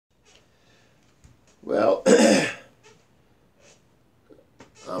Well,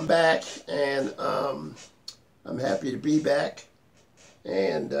 I'm back, and I'm happy to be back.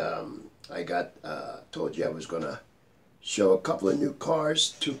 And I got told you I was going to show a couple of new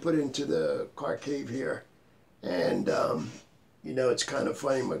cars to put into the car cave here. And you know, it's kind of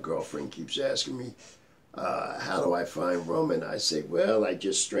funny. My girlfriend keeps asking me, how do I find Roman? I say, well, I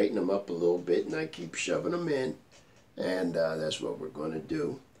just straighten them up a little bit and I keep shoving them in. And that's what we're going to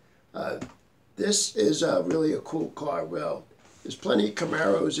do. This is really a cool car. Well, there's plenty of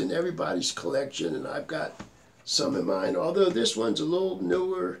Camaros in everybody's collection, and I've got some in mine. Although this one's a little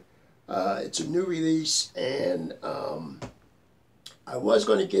newer. It's a new release, and I was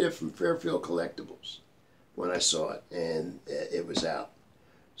going to get it from Fairfield Collectibles when I saw it, and it was out.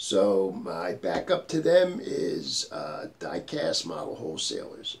 So my backup to them is die-cast model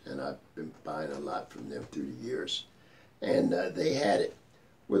wholesalers, and I've been buying a lot from them through the years. And they had it.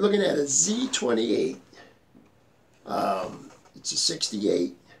 We're looking at a Z28. It's a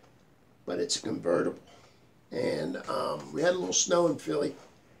 68, but it's a convertible. And we had a little snow in Philly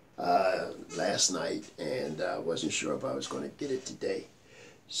last night, and I wasn't sure if I was going to get it today.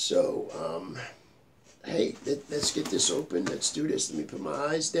 So, hey, let's get this open. Let's do this. Let me put my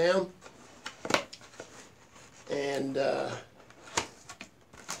eyes down. And a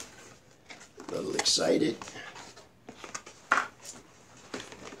little excited.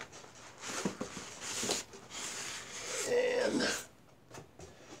 And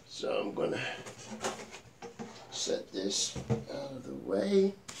so I'm going to set this out of the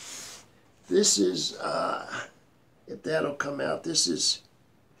way. This is, if that'll come out, this is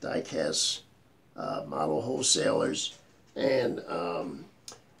die-cast model wholesalers. And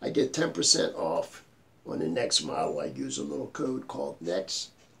I get 10% off on the next model. I use a little code called NEXT,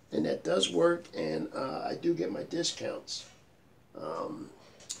 and that does work, and I do get my discounts.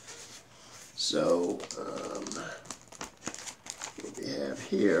 What we have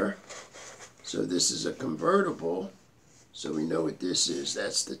here, so this is a convertible, so we know what this is.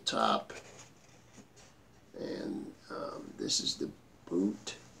 That's the top, and this is the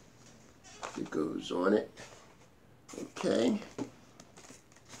boot that goes on it. Okay,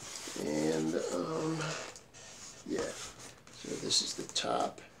 and yeah, so this is the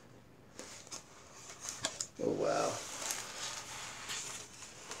top. Oh wow.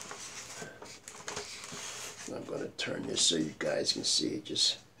 I'm going to turn this so you guys can see it.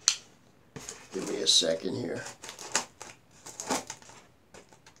 Just give me a second here.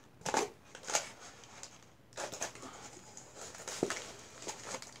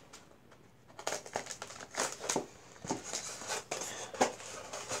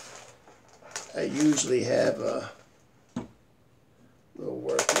 I usually have a little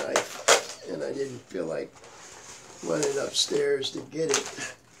work knife, and I didn't feel like running upstairs to get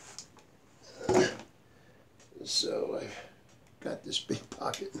it. So I got this big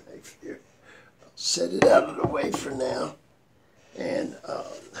pocket knife here. I'll set it out of the way for now. And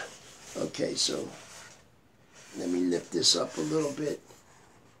okay, so let me lift this up a little bit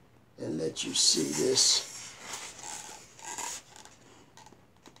and let you see this.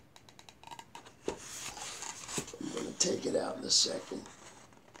 I'm going to take it out in a second.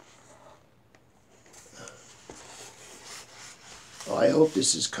 Oh, I hope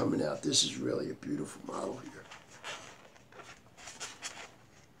this is coming out. This is really a beautiful model here.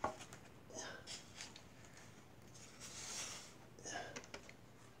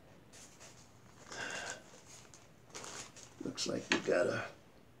 Looks like we got a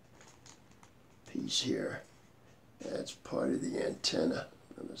piece here. That's part of the antenna.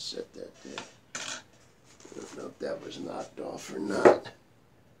 I'm going to set that there. I don't know if that was knocked off or not.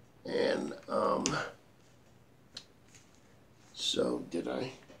 And so did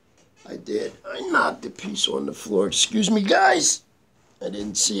I did. I knocked the piece on the floor. Excuse me, guys. I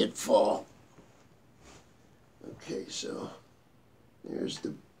didn't see it fall. Okay, so there's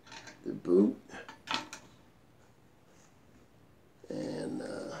the boot. And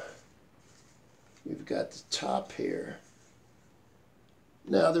we've got the top here.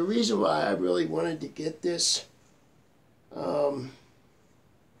 Now, the reason why I really wanted to get this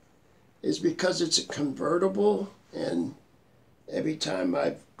is because it's a convertible, and every time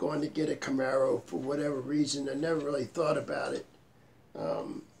I've gone to get a Camaro for whatever reason, I never really thought about it.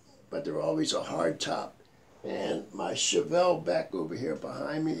 But they're always a hard top. And my Chevelle back over here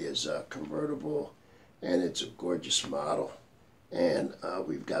behind me is a convertible, and it's a gorgeous model. And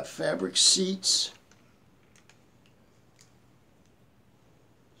we've got fabric seats.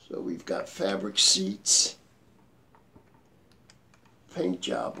 So we've got fabric seats. Paint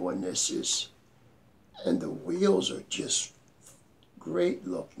job on this is, and the wheels are just great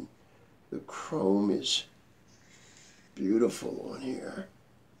looking. The chrome is beautiful on here.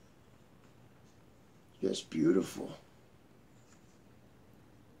 Just beautiful.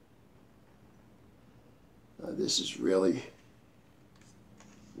 This is really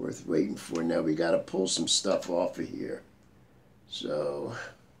worth waiting for. Now we got to pull some stuff off of here. So,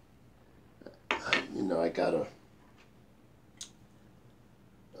 you know, I gotta,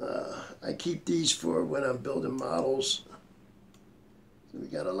 I keep these for when I'm building models. So we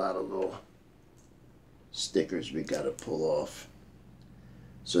got a lot of little stickers we got to pull off.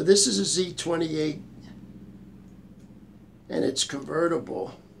 So this is a Z28 and it's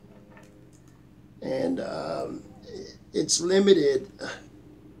convertible, and it's limited.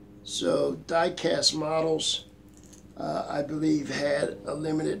 So die-cast models, I believe, had a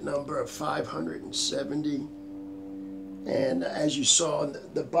limited number of 570. And as you saw in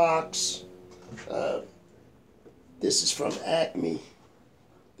the box, this is from Acme.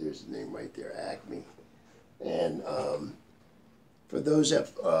 There's the name right there, Acme. And for those that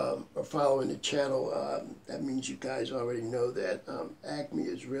are following the channel, that means you guys already know that Acme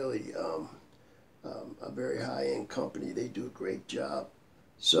is really a very high-end company. They do a great job.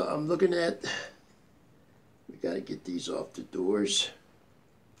 So I'm looking at, we got to get these off the doors.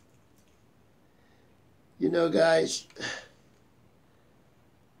 You know, guys,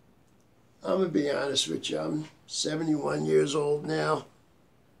 I'm going to be honest with you. I'm 71 years old now.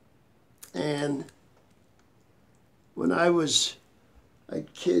 And when I was a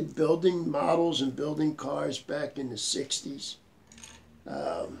kid building models and building cars back in the 60s,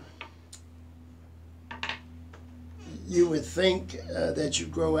 you would think that you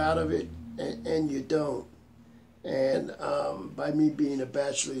grow out of it, and you don't. And by me being a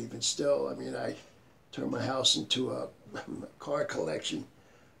bachelor, even still, I mean, I turned my house into a car collection.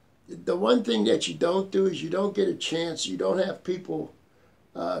 The one thing that you don't do is you don't get a chance, you don't have people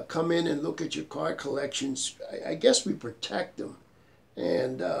come in and look at your car collections. I guess we protect them.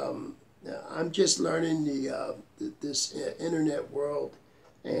 And I'm just learning this internet world,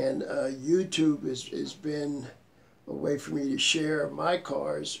 and YouTube has been a way for me to share my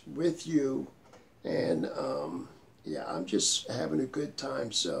cars with you, and yeah, I'm just having a good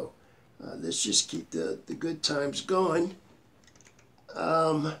time. So let's just keep the good times going.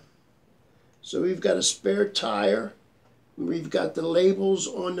 So we've got a spare tire. We've got the labels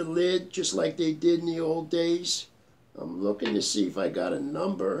on the lid just like they did in the old days. I'm looking to see if I got a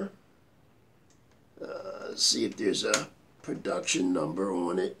number. See if there's a production number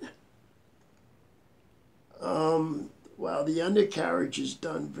on it. Wow, the undercarriage is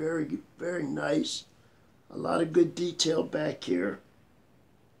done very, very nice. A lot of good detail back here.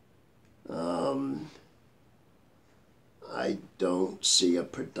 I don't see a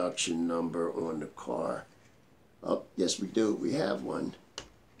production number on the car. Oh, yes we do. We have one.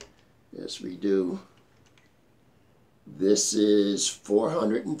 Yes, we do. This is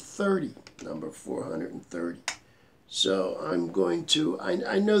 430, number 430. So I'm going to,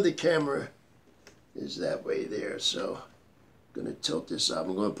 I know the camera is that way there, so I'm going to tilt this up.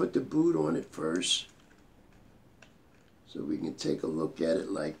 I'm going to put the boot on it first so we can take a look at it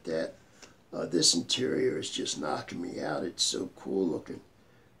like that. This interior is just knocking me out. It's so cool looking.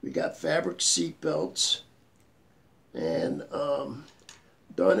 We got fabric seat belts, and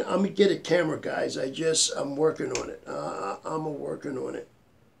darn it, I'm gonna get a camera, guys. I'm working on it. I'm working on it.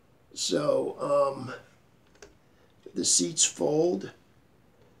 So the seats fold.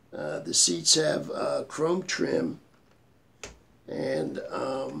 The seats have chrome trim, and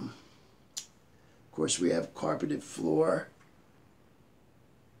of course we have carpeted floor.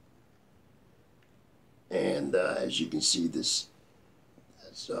 And as you can see, this.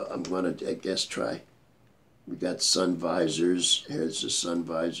 So I'm gonna, I guess, try. We got sun visors. Here's the sun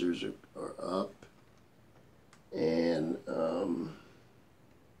visors are up. And I'll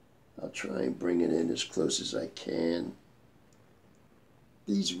try and bring it in as close as I can.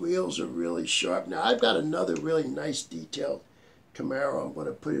 These wheels are really sharp. Now I've got another really nice detailed Camaro. I'm going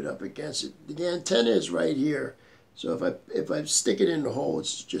to put it up against it. The antenna is right here. So if I stick it in the hole,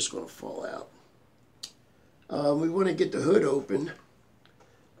 it's just going to fall out. We want to get the hood open.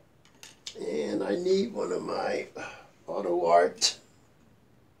 And I need one of my auto art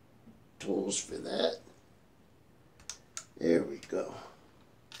tools for that. There we go.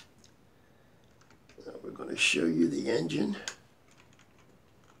 Now we're going to show you the engine.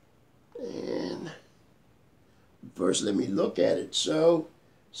 And first let me look at it. So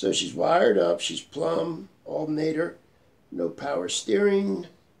she's wired up, she's plumb, alternator, no power steering,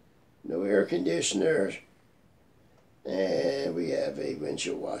 no air conditioner. And we have a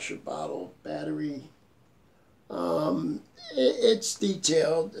windshield washer bottle, battery, It's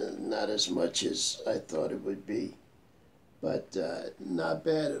detailed, not as much as I thought it would be, but not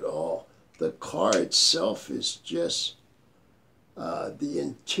bad at all. The car itself is just the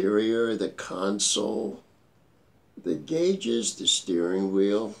interior, the console, the gauges, the steering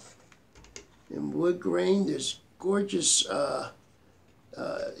wheel, and wood grain. There's gorgeous,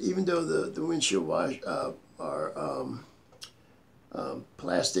 even though the windshield wash are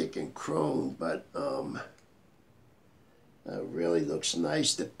plastic and chrome, but really looks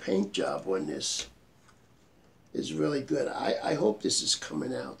nice. The paint job on this is really good. I hope this is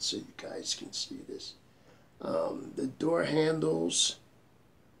coming out so you guys can see this. The door handles,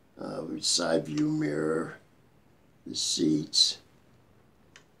 side view mirror, the seats,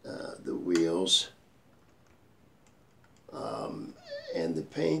 the wheels, and the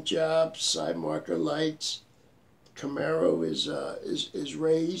paint job, side marker lights. Camaro is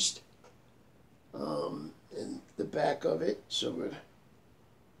raised in the back of it, so we'll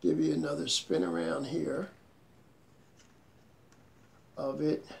give you another spin around here of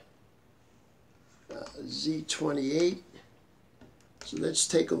it. Z28. So let's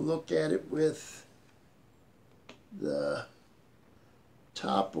take a look at it with the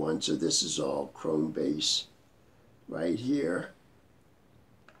top one. So this is all chrome base right here.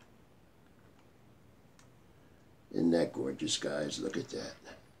 Isn't that gorgeous, guys? Look at that.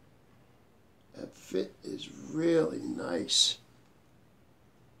 That fit is really nice.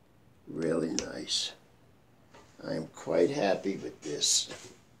 Really nice. I'm quite happy with this.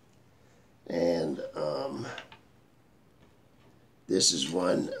 And this is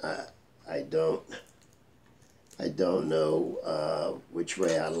one I don't know which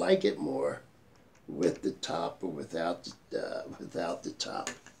way I like it more, with the top or without the top.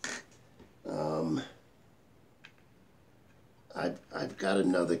 I've got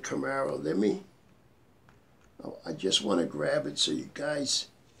another Camaro. I just want to grab it so you guys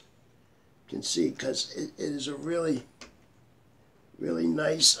can see, because it is a really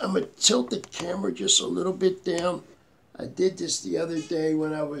nice. I'm going to tilt the camera just a little bit down. I did this the other day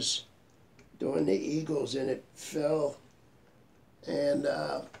when I was doing the Eagles and it fell. And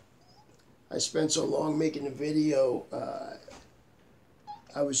I spent so long making the video,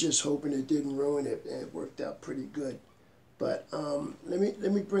 I was just hoping it didn't ruin it, and it worked out pretty good. But let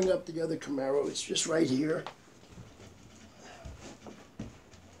me bring up the other Camaro. It's just right here.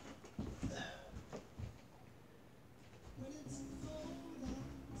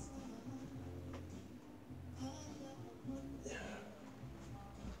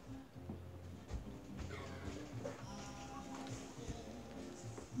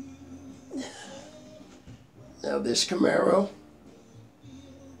 Now this Camaro,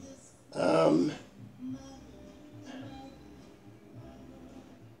 I'm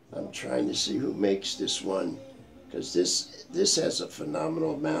trying to see who makes this one, because this has a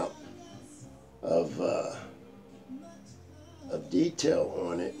phenomenal amount of detail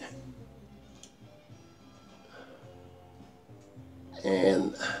on it,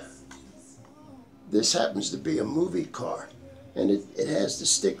 and this happens to be a movie car, and it has the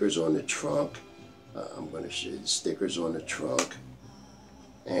stickers on the trunk. I'm going to show you the stickers on the trunk,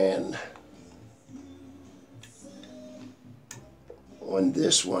 and on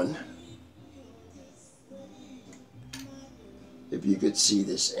this one, if you could see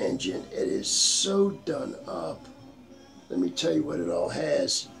this engine, it is so done up. Let me tell you what it all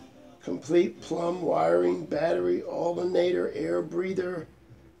has. Complete plumb wiring, battery, alternator, air breather,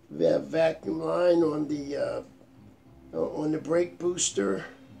 vacuum line on the brake booster.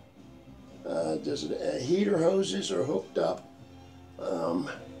 Heater hoses are hooked up.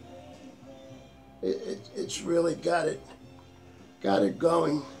 It's really got it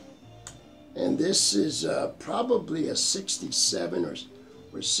going. And this is probably a 67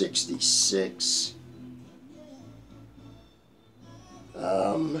 or 66.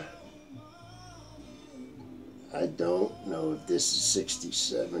 I don't know if this is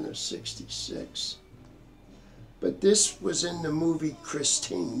 67 or 66. But this was in the movie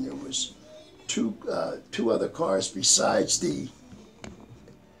Christine. There was two other cars besides the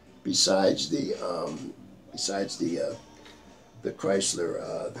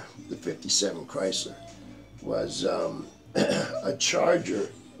Chrysler, the 57 Chrysler, was a Charger,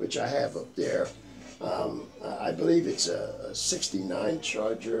 which I have up there. I believe it's a 69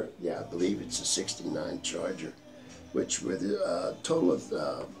 Charger. Yeah, I believe it's a 69 Charger, which with a total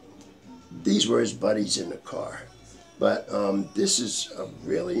of, these were his buddies in the car. But this is a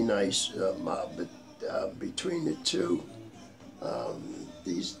really nice model, but between the two,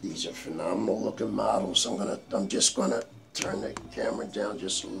 these are phenomenal looking models. I'm just gonna turn the camera down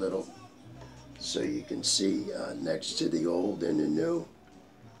just a little so you can see next to the old and the new.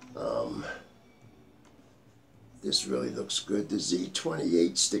 This really looks good. The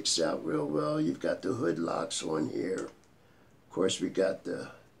Z28 sticks out real well. You've got the hood locks on here. Of course, we got the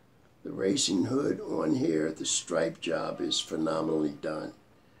racing hood on here. The stripe job is phenomenally done.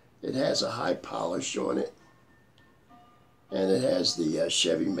 It has a high polish on it. And it has the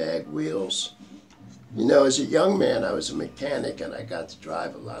Chevy mag wheels. You know, as a young man, I was a mechanic and I got to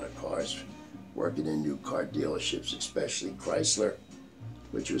drive a lot of cars, working in new car dealerships, especially Chrysler,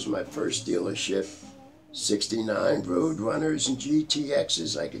 which was my first dealership. 69 Roadrunners and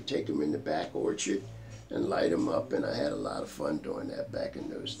GTXs. I could take them in the back orchard and light them up, and I had a lot of fun doing that back in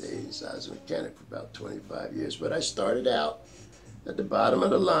those days. I was a mechanic for about 25 years, but I started out at the bottom of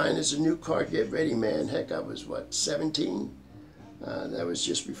the line as a new car get ready man. Heck, I was, what, 17? That was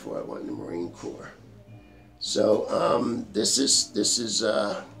just before I went in the Marine Corps. So this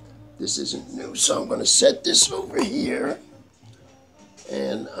isn't new, so I'm going to set this over here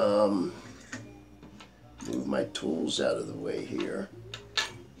and move my tools out of the way here.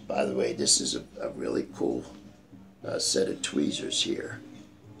 By the way, this is a really cool set of tweezers here.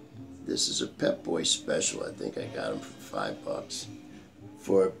 This is a Pep Boy special. I think I got them for $5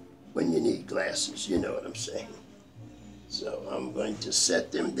 for when you need glasses. You know what I'm saying. So I'm going to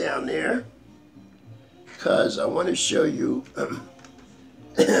set them down there because I want to show you,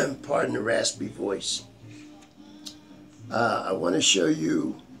 pardon the raspy voice, I want to show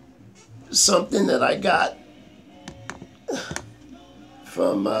you something that I got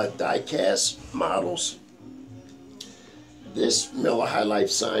from die-cast models. This Miller High Life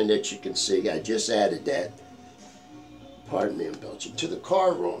sign that you can see, I just added that, pardon me, I'm belching, to the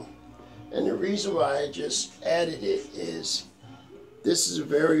car room. And the reason why I just added it is this is a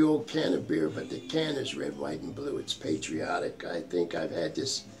very old can of beer, but the can is red, white, and blue. It's patriotic. I think I've had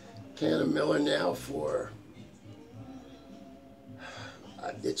this can of Miller now for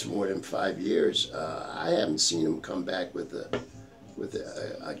it's more than 5 years. I haven't seen them come back with a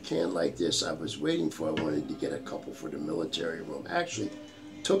can like this. I was waiting for. I wanted to get a couple for the military room. Actually,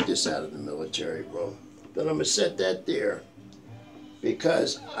 took this out of the military room. Then I'm gonna set that there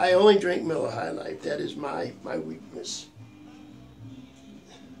because I only drink Miller High Life. That is my weakness.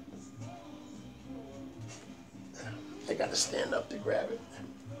 I gotta stand up to grab it.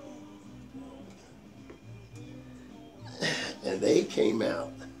 And they came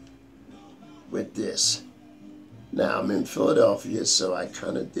out with this. Now I'm in Philadelphia, so I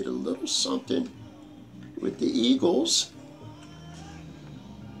kind of did a little something with the Eagles.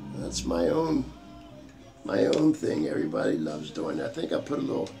 That's my own thing. Everybody loves doing that. I think I put a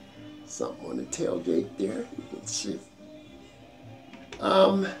little something on the tailgate there. You can see.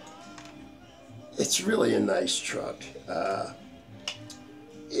 It's really a nice truck.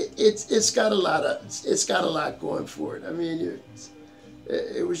 It's got a lot going for it. I mean,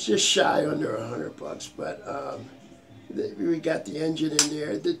 it was just shy under $100, but we got the engine in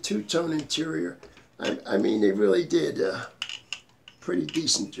there, the two-tone interior. I mean, they really did a pretty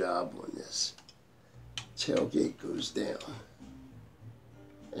decent job on this. Tailgate goes down,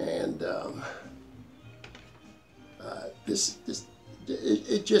 and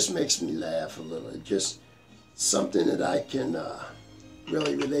it just makes me laugh a little. It just something that I can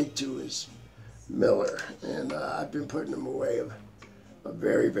really relate to is Miller, and I've been putting them away a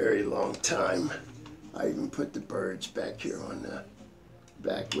very, very long time. I even put the birds back here on the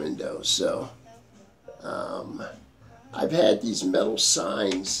back window. So I've had these metal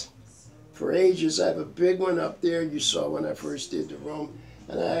signs for ages. I have a big one up there you saw when I first did the room,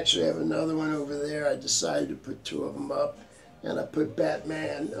 and I actually have another one over there. I decided to put two of them up, and I put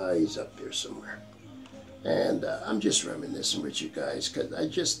Batman, he's up there somewhere. And I'm just reminiscing with you guys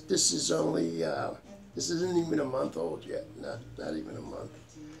because this is only, this isn't even a month old yet, not even a month.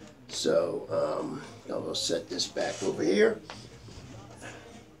 So I'll set this back over here.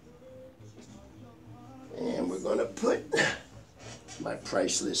 And we're gonna put my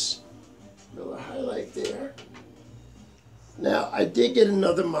priceless Miller High Life there. Now, I did get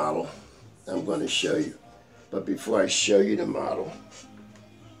another model I'm gonna show you. But before I show you the model,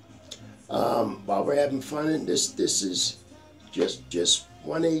 while we're having fun, and this is just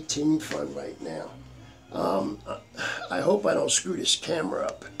 118 fun right now. I hope I don't screw this camera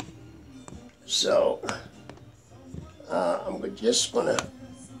up. So I'm just gonna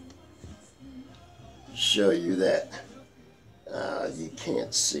show you that. You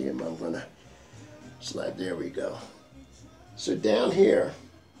can't see him. I'm gonna slide. There we go. So down here,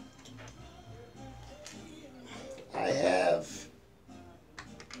 I have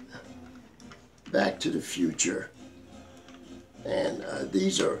Back to the Future And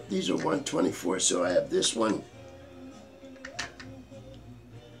these are 124. So I have this one.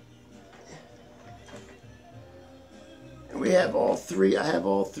 And we have all three. I have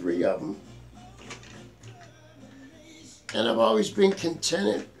all three of them. And I've always been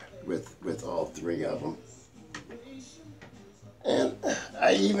contented with all three of them. And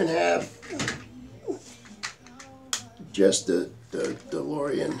I even have just the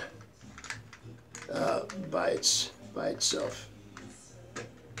DeLorean by itself.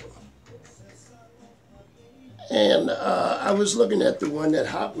 And I was looking at the one that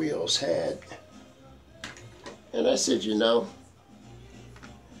Hot Wheels had, and I said, you know,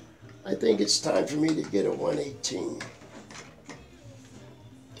 I think it's time for me to get a 118.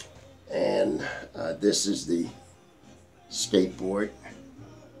 And this is the skateboard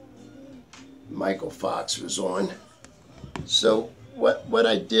Michael Fox was on. So what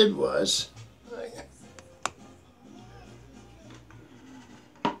I did was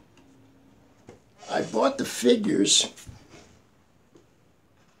I bought the figures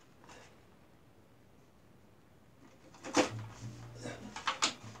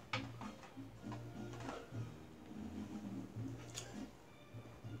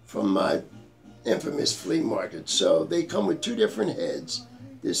from my infamous flea market. So they come with two different heads.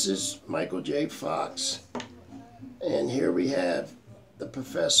 This is Michael J. Fox, and here we have the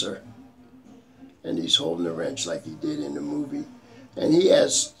professor, and he's holding a wrench like he did in the movie. And he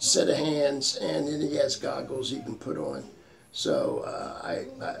has a set of hands, and then he has goggles he can put on. So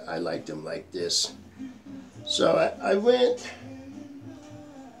I liked him like this. So I went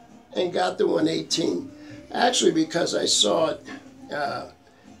and got the 118, actually because I saw it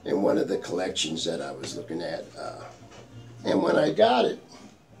in one of the collections that I was looking at. And when I got it,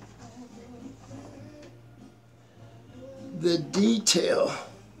 the detail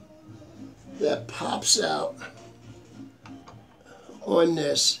that pops out on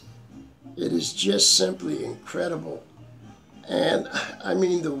this, it is just simply incredible. And I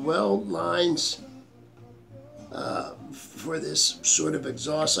mean, the weld lines for this sort of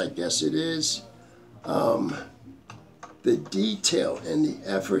exhaust, I guess it is, the detail and the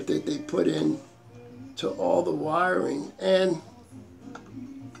effort that they put in to all the wiring. And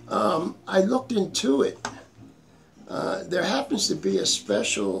I looked into it. There happens to be a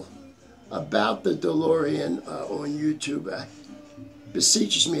special about the DeLorean on YouTube.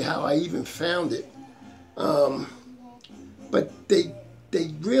 Beseeches me how I even found it. But they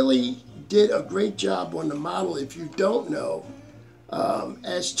really did a great job on the model, if you don't know,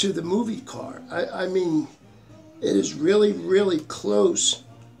 as to the movie car. I mean, it is really, really close.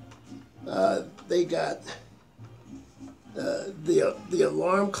 They got the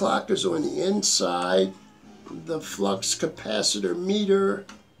alarm clock is on the inside. The flux capacitor meter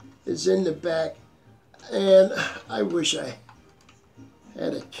is in the back. And I wish I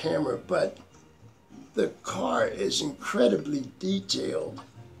had a camera, but the car is incredibly detailed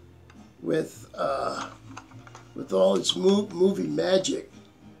with all its movie magic.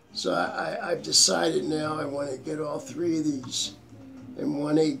 So I've decided now I want to get all three of these in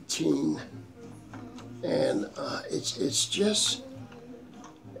 118, and it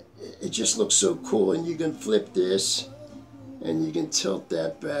just looks so cool. And you can flip this, and you can tilt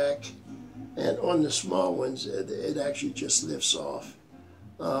that back, and on the small ones it actually just lifts off.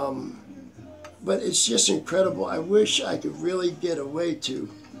 But it's just incredible. I wish I could really get a way to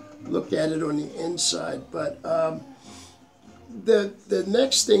look at it on the inside. But the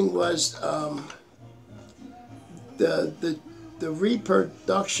next thing was the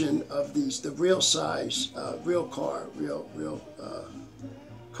reproduction of these, the real size, real car.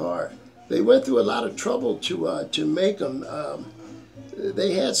 They went through a lot of trouble to make them.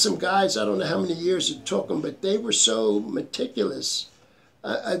 They had some guys, I don't know how many years it took them, but they were so meticulous.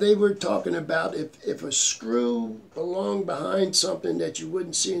 They were talking about if a screw belonged behind something that you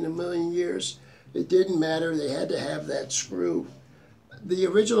wouldn't see in a million years, it didn't matter. They had to have that screw. The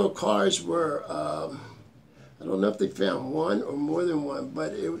original cars were, I don't know if they found one or more than one,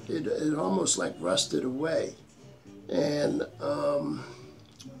 but it almost like rusted away. And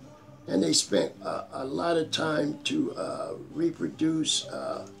they spent a lot of time to reproduce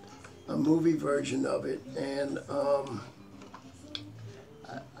a movie version of it. And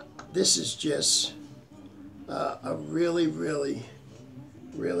this is just a really, really,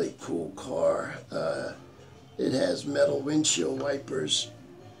 really cool car. It has metal windshield wipers.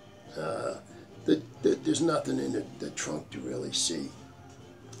 There's nothing in the trunk to really see.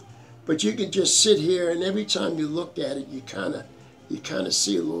 But you can just sit here, and every time you look at it, you kind of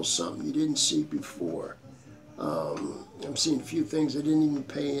see a little something you didn't see before. I'm seeing a few things I didn't even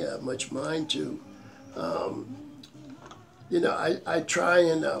pay much mind to. you know, I try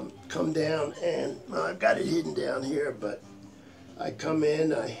and come down, and well, I've got it hidden down here, but I come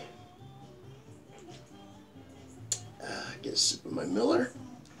in, I get a sip of my Miller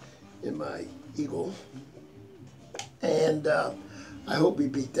in my Eagle, and I hope we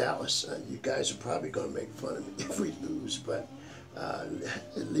beat Dallas. You guys are probably going to make fun of me if we lose, but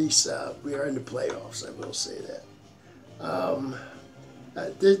at least we are in the playoffs, I will say that.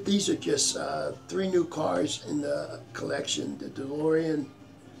 These are just 3 new cars in the collection: the DeLorean,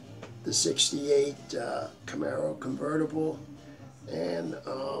 the '68 Camaro convertible, and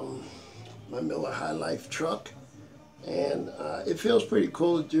my Miller High Life truck. And it feels pretty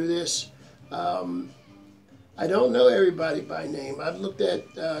cool to do this. I don't know everybody by name. I've looked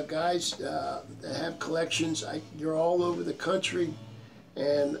at guys that have collections. You're all over the country,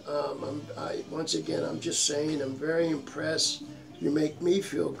 and once again, I'm just saying, I'm very impressed. You make me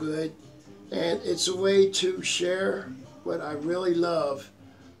feel good, and it's a way to share what I really love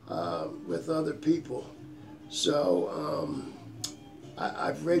with other people. So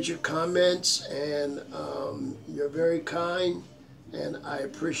I've read your comments, and you're very kind, and I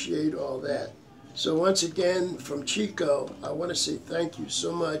appreciate all that. So once again, from Chico, I want to say thank you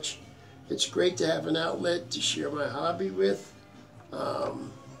so much. It's great to have an outlet to share my hobby with.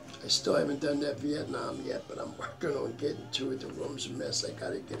 I still haven't done that Vietnam yet, but I'm working on getting to it. The room's a mess. I got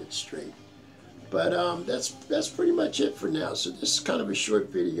to get it straight. But that's pretty much it for now. So this is kind of a short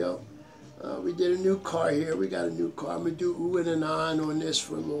video. We did a new car here. We got a new car. I'm going to do ooh and on this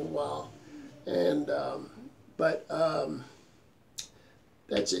for a little while. And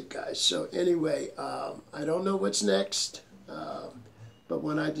that's it, guys. So anyway, I don't know what's next, but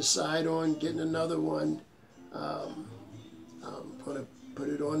when I decide on getting another one, I'm going to put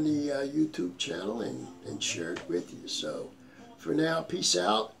it on the YouTube channel and share it with you. So for now, peace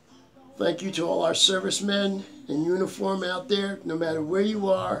out. Thank you to all our servicemen in uniform out there, no matter where you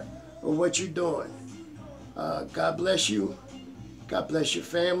are or what you're doing. God bless you. God bless your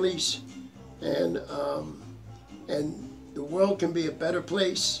families. And the world can be a better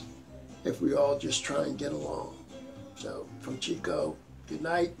place if we all just try and get along. So from Chico, good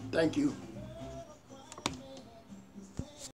night. Thank you.